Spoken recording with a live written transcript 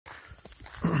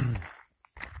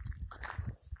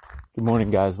Good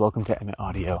morning, guys. Welcome to Emmett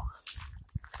Audio.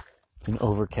 It's an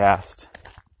overcast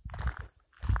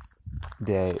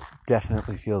day. It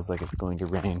definitely feels like it's going to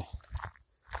rain.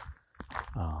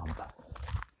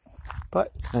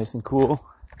 But it's nice and cool.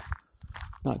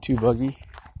 Not too buggy.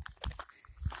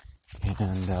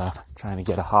 And trying to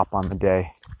get a hop on the day.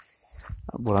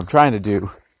 What I'm trying to do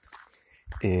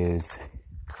is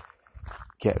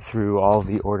get through all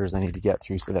the orders I need to get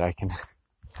through so that I can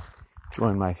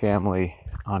join my family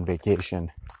on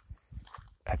vacation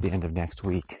at the end of next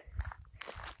week.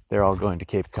 They're all going to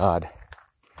Cape Cod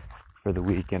for the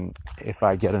week, and if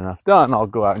I get enough done, I'll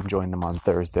go out and join them on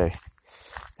Thursday.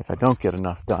 If I don't get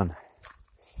enough done,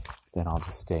 then I'll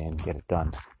just stay and get it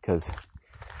done, because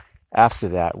after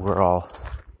that, we're all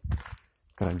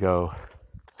going to go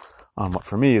on what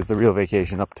for me is the real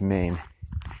vacation up to Maine.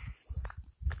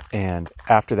 And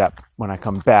after that, when I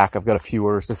come back, I've got a few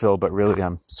orders to fill, but really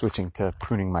I'm switching to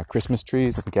pruning my Christmas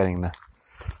trees and getting the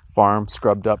farm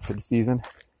scrubbed up for the season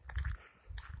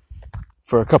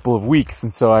for a couple of weeks.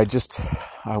 And so I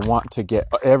want to get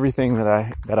everything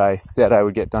that I said I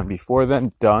would get done before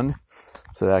then done,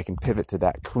 so that I can pivot to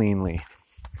that cleanly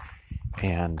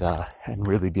and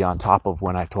really be on top of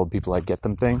when I told people I'd get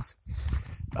them things,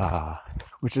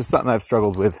 which is something I've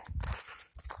struggled with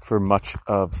for much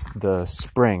of the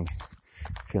spring,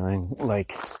 feeling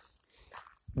like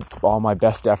all my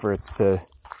best efforts to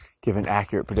give an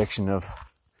accurate prediction of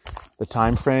the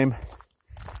time frame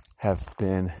have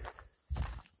been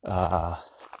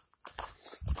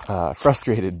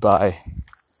frustrated by,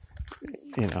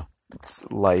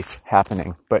 life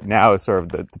happening. But now is sort of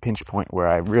the pinch point where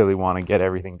I really want to get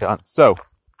everything done. So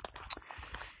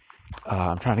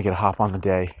I'm trying to get a hop on the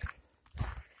day,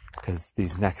 because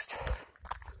this next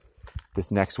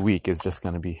week is just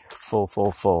going to be full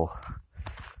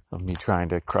of me trying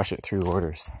to crush it through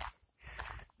orders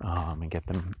and get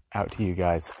them out to you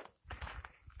guys.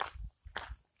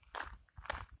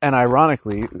 And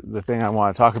ironically, the thing I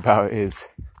want to talk about is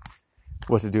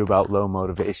what to do about low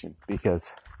motivation,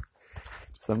 because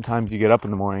sometimes you get up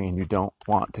in the morning and you don't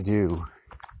want to do.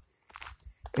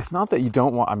 It's not that you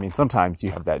don't want, sometimes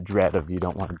you have that dread of you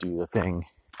don't want to do the thing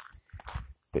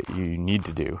that you need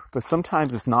to do. But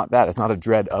sometimes it's not that. It's not a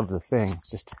dread of the thing. It's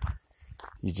just,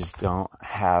 you just don't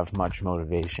have much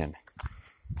motivation.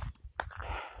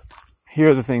 Here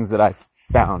are the things that I've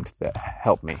found that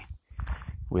help me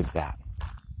with that.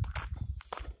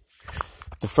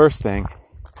 The first thing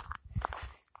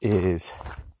is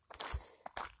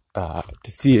to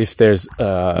see if there's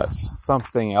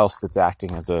something else that's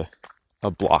acting as a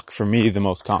block. For me, the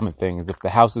most common thing is if the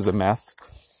house is a mess,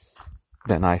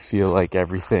 then I feel like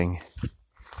everything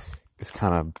is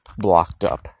kind of blocked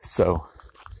up. So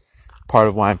part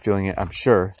of why I'm feeling it, I'm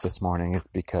sure, this morning is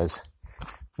because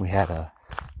we had a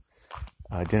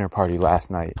dinner party last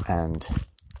night and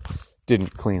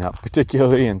didn't clean up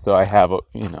particularly. And so I have a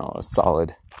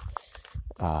solid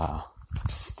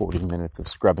 40 minutes of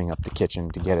scrubbing up the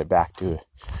kitchen to get it back to a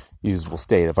usable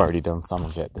state. I've already done some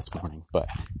of it this morning, but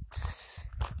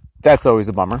that's always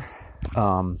a bummer.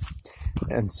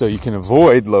 And so you can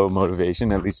avoid low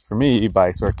motivation, at least for me,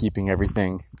 by sort of keeping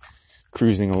everything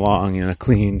cruising along in a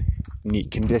clean,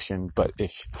 neat condition. But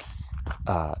if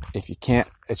you can't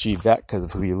achieve that because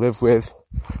of who you live with,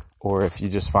 or if you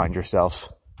just find yourself,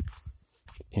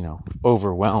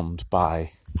 overwhelmed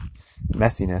by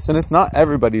messiness, and it's not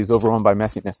everybody who's overwhelmed by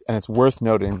messiness, and it's worth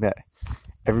noting that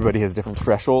everybody has different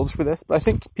thresholds for this, but I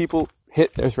think people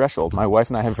hit their threshold. My wife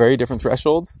and I have very different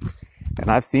thresholds. And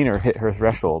I've seen her hit her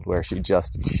threshold where she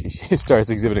starts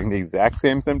exhibiting the exact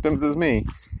same symptoms as me.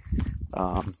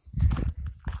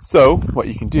 So what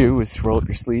you can do is roll up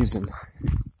your sleeves and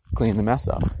clean the mess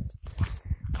up.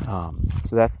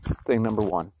 So that's thing number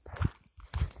one.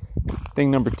 Thing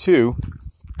number two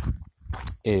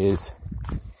is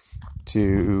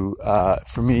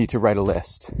for me to write a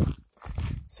list.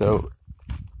 So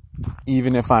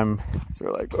even if I'm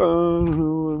sort of like, oh, I don't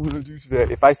know what I'm going to do today.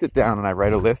 If I sit down and I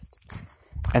write a list,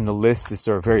 and the list is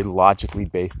sort of very logically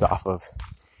based off of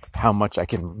how much I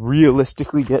can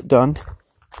realistically get done.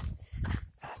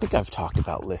 I think I've talked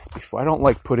about lists before. I don't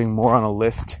like putting more on a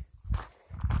list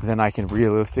than I can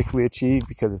realistically achieve,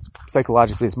 because it's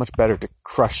much better to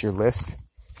crush your list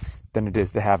than it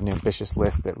is to have an ambitious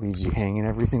list that leaves you hanging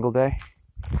every single day.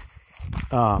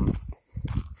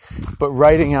 But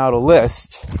writing out a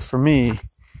list, for me,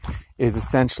 is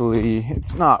essentially,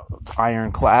 it's not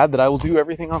ironclad that I will do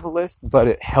everything on the list, but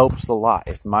it helps a lot.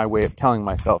 It's my way of telling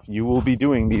myself, you will be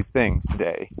doing these things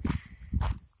today.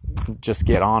 Just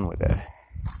get on with it.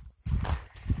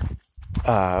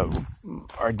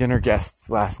 our dinner guests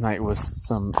last night was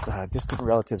some distant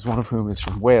relatives, one of whom is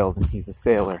from Wales, and he's a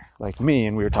sailor like me,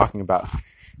 and we were talking about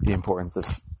the importance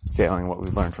of sailing, what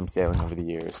we've learned from sailing over the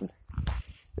years. And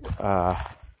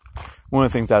one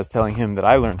of the things I was telling him that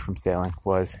I learned from sailing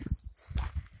was,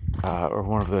 or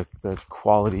one of the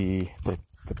quality, the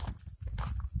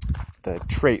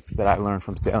traits that I learned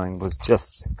from sailing was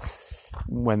just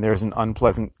when there's an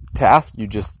unpleasant task, you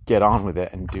just get on with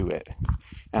it and do it.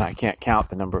 And I can't count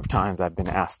the number of times I've been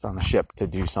asked on a ship to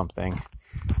do something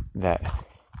that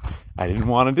I didn't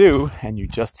want to do, and you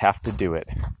just have to do it.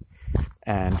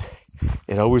 And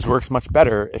it always works much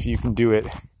better if you can do it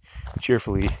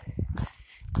cheerfully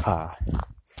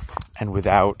and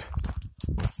without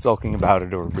sulking about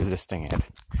it or resisting it.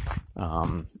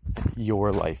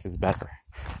 Your life is better.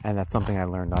 And that's something I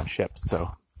learned on ships.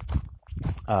 So,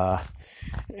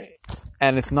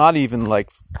 and it's not even like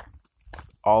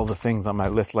all the things on my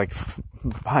list, like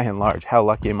by and large, how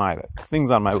lucky am I that the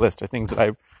things on my list are things that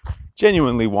I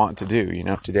genuinely want to do. You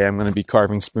know, today I'm going to be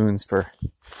carving spoons for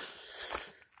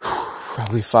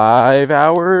probably 5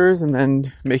 hours and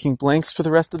then making blanks for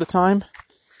the rest of the time.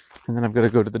 And then I've got to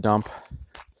go to the dump.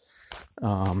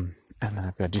 And then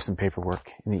I've got to do some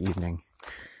paperwork in the evening.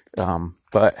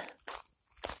 But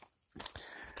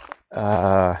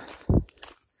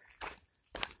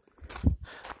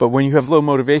when you have low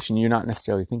motivation, you're not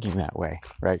necessarily thinking that way,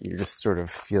 right? You're just sort of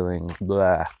feeling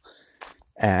blah.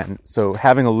 And so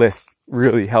having a list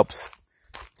really helps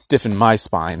stiffen my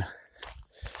spine,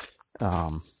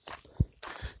 to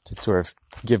sort of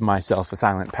give myself a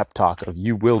silent pep talk of,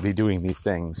 you will be doing these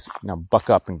things. Now buck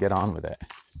up and get on with it.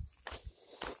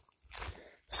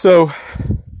 So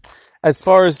as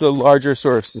far as the larger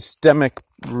sort of systemic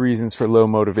reasons for low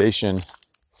motivation,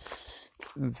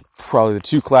 probably the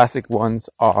two classic ones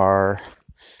are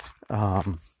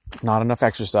not enough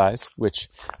exercise, which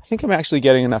I think I'm actually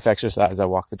getting enough exercise. I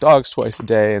walk the dogs twice a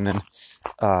day, and then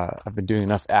I've been doing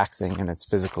enough axing, and it's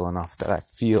physical enough that I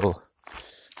feel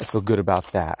good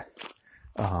about that.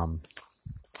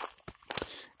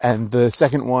 And the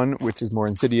second one, which is more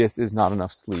insidious, is not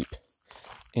enough sleep.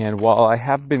 And while I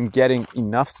have been getting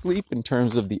enough sleep in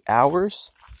terms of the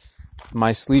hours,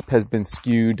 my sleep has been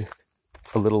skewed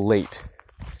a little late.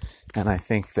 And I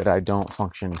think that I don't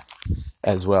function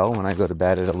as well when I go to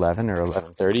bed at 11 or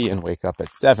 11:30 and wake up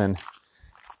at 7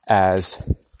 as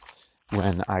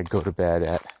when I go to bed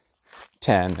at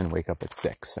 10 and wake up at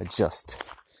 6. I just,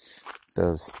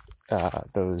 those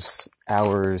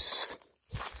hours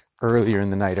earlier in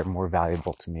the night are more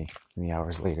valuable to me than the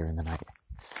hours later in the night.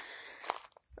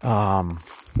 I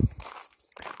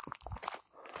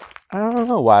don't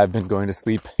know why I've been going to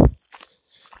sleep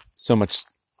so much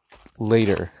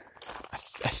later.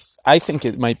 I think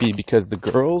it might be because the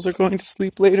girls are going to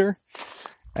sleep later.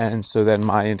 And so then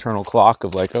my internal clock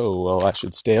of like, oh, well, I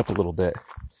should stay up a little bit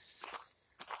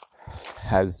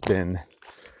has been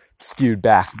skewed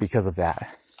back because of that.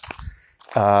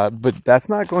 But that's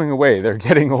not going away. They're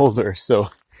getting older. So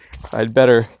I'd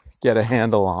better get a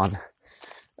handle on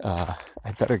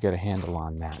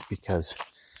that, because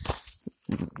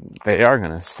they are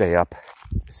going to stay up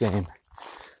the same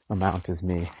amount as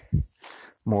me,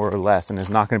 more or less, and it's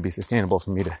not going to be sustainable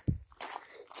for me to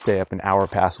stay up an hour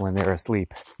past when they're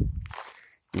asleep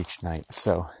each night.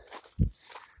 So,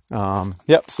 so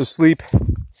sleep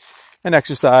and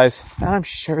exercise, and I'm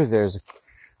sure there's a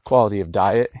quality of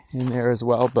diet in there as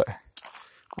well, but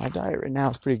my diet right now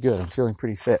is pretty good. I'm feeling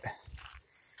pretty fit,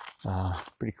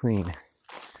 pretty clean.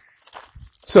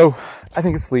 So I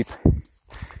think it's sleep,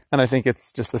 and I think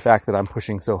it's just the fact that I'm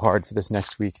pushing so hard for this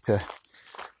next week to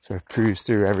sort of cruise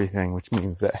through everything, which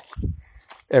means that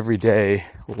every day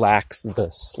lacks the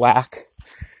slack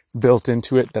built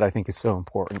into it that I think is so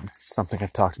important. It's something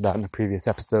I've talked about in a previous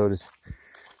episode, is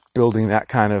building that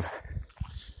kind of,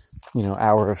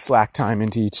 hour of slack time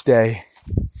into each day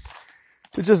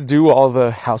to just do all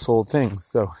the household things.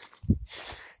 So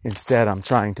instead, I'm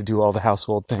trying to do all the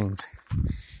household things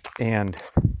and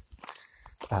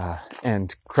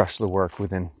crush the work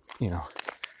within,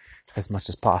 as much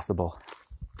as possible.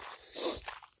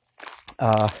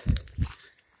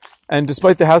 And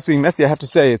despite the house being messy, I have to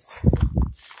say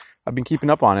I've been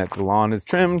keeping up on it. The lawn is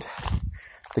trimmed.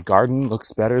 The garden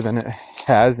looks better than it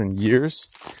has in years.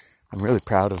 I'm really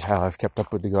proud of how I've kept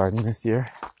up with the garden this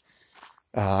year.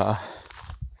 And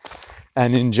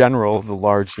in general, the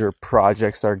larger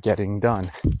projects are getting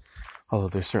done. Although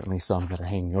there's certainly some that are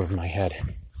hanging over my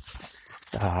head.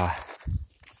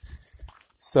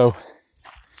 So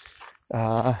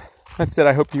that's it.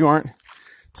 I hope you aren't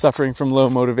suffering from low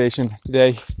motivation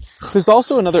today. There's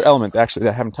also another element, actually,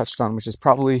 that I haven't touched on, which is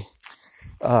probably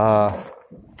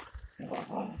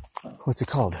what's it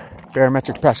called?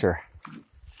 Barometric pressure.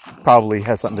 Probably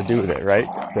has something to do with it, right?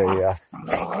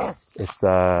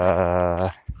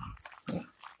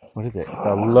 What is it? It's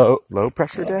a low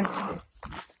pressure day?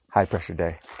 High pressure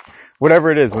day.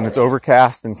 Whatever it is, when it's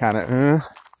overcast and kind of,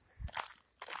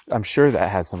 I'm sure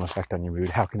that has some effect on your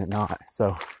mood. How can it not?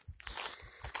 So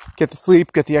get the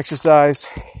sleep, get the exercise,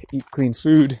 eat clean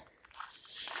food,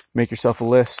 make yourself a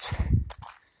list,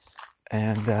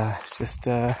 and just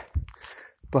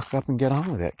buck up and get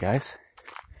on with it, guys.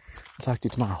 I'll talk to you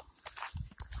tomorrow.